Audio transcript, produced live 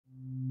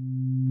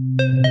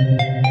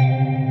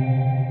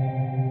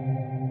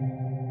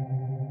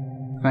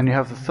Then you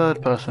have the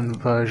third person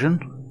version,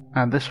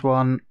 and this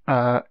one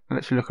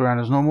lets you look around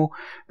as normal,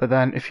 but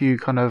then if you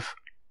kind of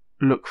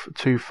look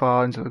too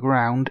far into the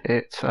ground,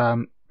 it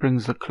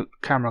brings the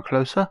camera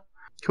closer.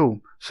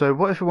 Cool. So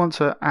what if we want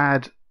to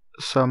add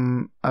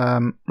some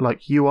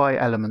like UI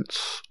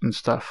elements and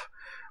stuff?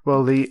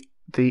 Well, the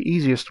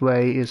easiest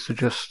way is to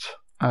just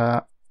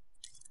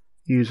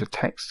use a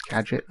text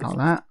gadget like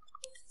that,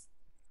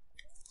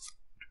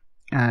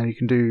 and you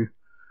can do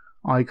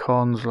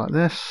icons like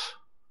this,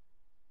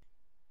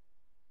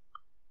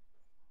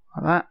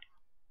 like that.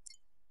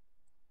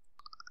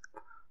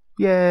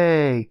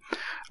 Yay!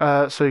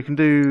 So you can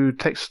do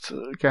text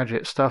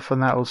gadget stuff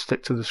and that will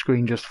stick to the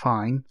screen just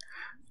fine.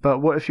 But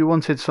what if you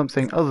wanted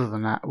something other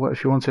than that? What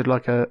if you wanted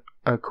like a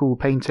cool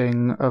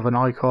painting of an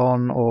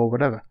icon or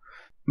whatever?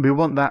 We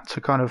want that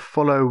to kind of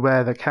follow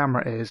where the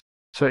camera is.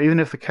 So even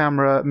if the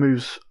camera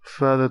moves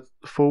further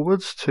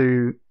forwards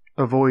to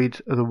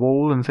avoid the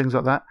wall and things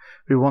like that,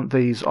 we want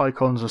these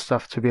icons and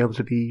stuff to be able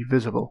to be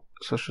visible.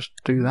 So let's just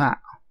do that.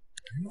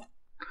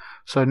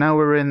 So now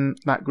we're in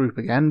that group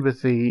again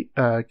with the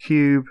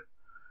cube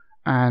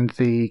and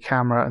the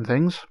camera and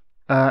things.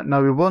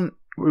 Now we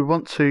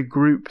want to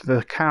group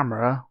the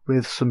camera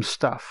with some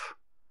stuff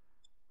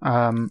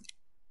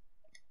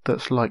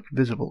that's like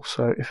visible.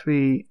 So if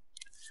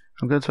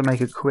I'm going to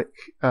make a quick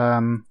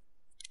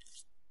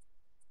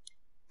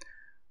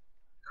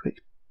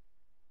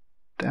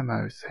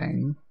demo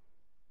thing.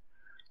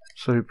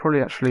 So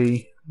probably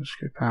actually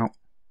scope out.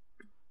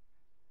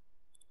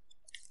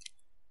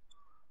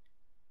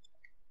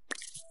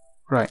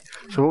 Right,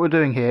 so what we're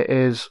doing here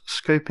is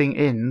scoping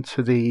in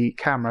to the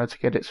camera to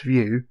get its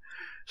view.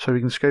 So we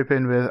can scope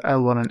in with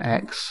L1 and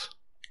X,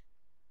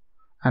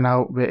 and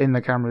now we're in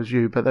the camera's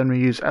view, but then we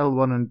use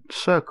L1 and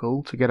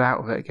circle to get out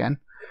of it again,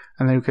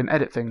 and then we can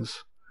edit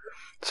things.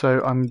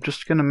 So I'm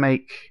just going to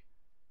make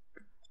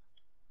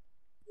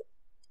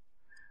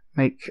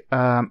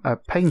a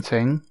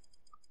painting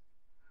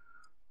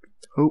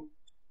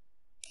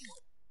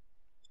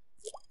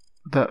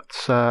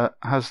that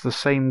has the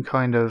same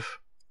kind of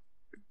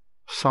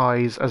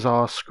size as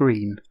our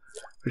screen,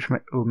 which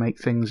will make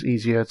things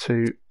easier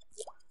to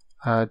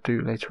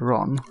do later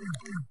on.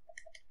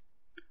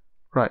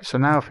 Right, so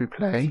now if we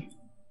play,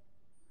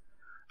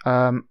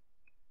 you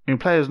can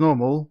play as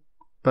normal,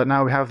 but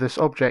now we have this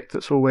object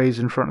that's always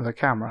in front of the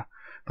camera.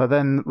 But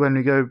then when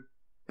we go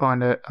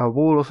behind a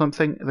wall or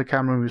something, the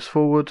camera moves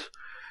forward,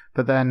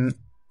 but then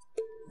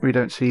we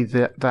don't see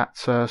that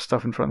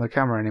stuff in front of the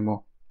camera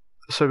anymore.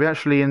 So we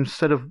actually,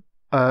 instead of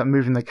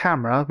moving the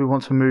camera, we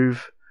want to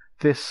move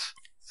this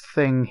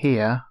thing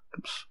here.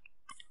 Oops.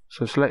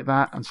 So select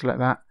that and select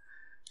that.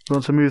 We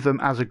want to move them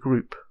as a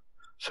group.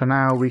 So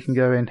now we can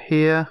go in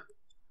here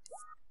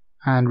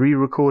and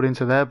re-record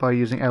into there by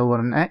using L1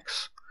 and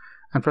X,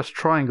 and press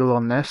triangle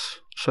on this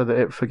so that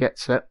it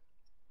forgets it.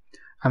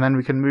 And then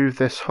we can move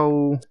that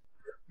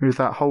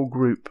whole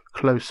group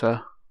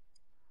closer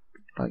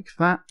like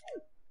that.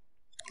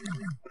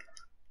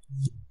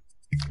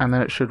 And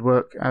then it should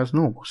work as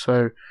normal.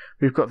 So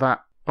we've got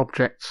that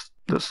object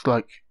that's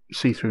like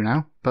see-through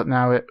now, but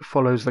now it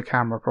follows the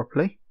camera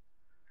properly.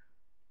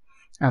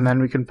 And then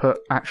we can put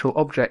actual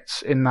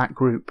objects in that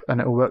group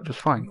and it will work just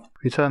fine.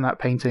 If we turn that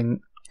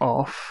painting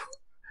off,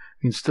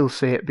 you can still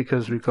see it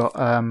because we've got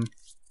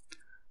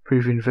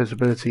preview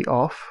visibility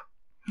off.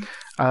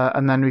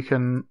 And then we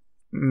can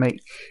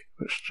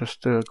let's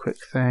just do a quick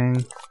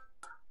thing.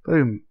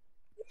 Boom.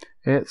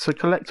 It's a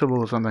collectible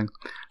or something.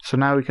 So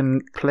now we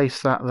can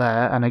place that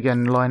there and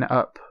again line it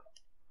up.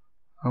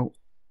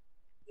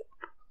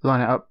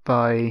 Line it up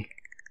by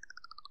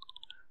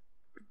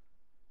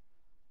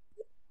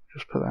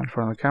just put that in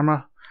front of the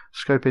camera,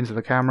 scope into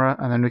the camera,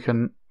 and then we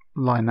can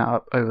line that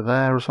up over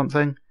there or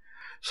something.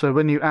 So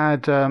when you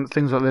add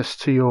things like this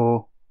to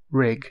your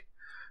rig,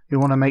 you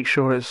want to make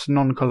sure it's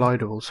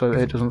non-collidable so that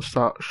it doesn't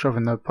start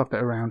shoving the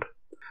puppet around.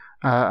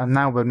 And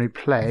now when we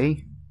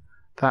play,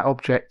 that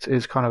object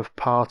is kind of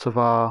part of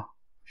our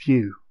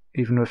view,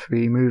 even if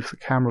we move the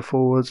camera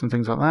forwards and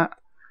things like that.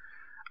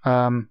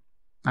 And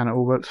it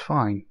all works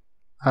fine.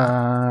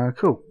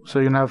 Cool. So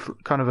you can have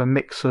kind of a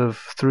mix of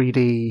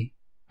 3D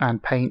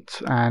and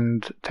paint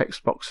and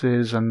text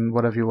boxes and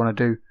whatever you want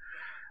to do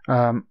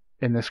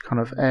in this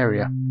kind of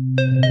area.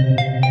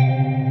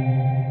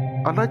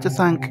 I'd like to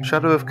thank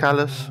Shadow of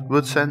Callus,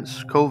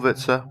 Woodsense,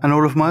 Kolvitzer, and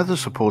all of my other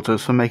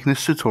supporters for making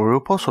this tutorial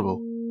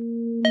possible.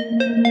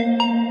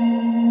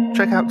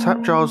 Check out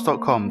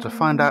TAPgiles.com to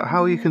find out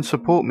how you can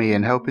support me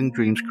in helping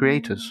Dreams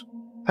creators.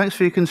 Thanks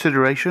for your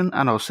consideration,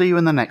 and I'll see you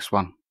in the next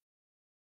one.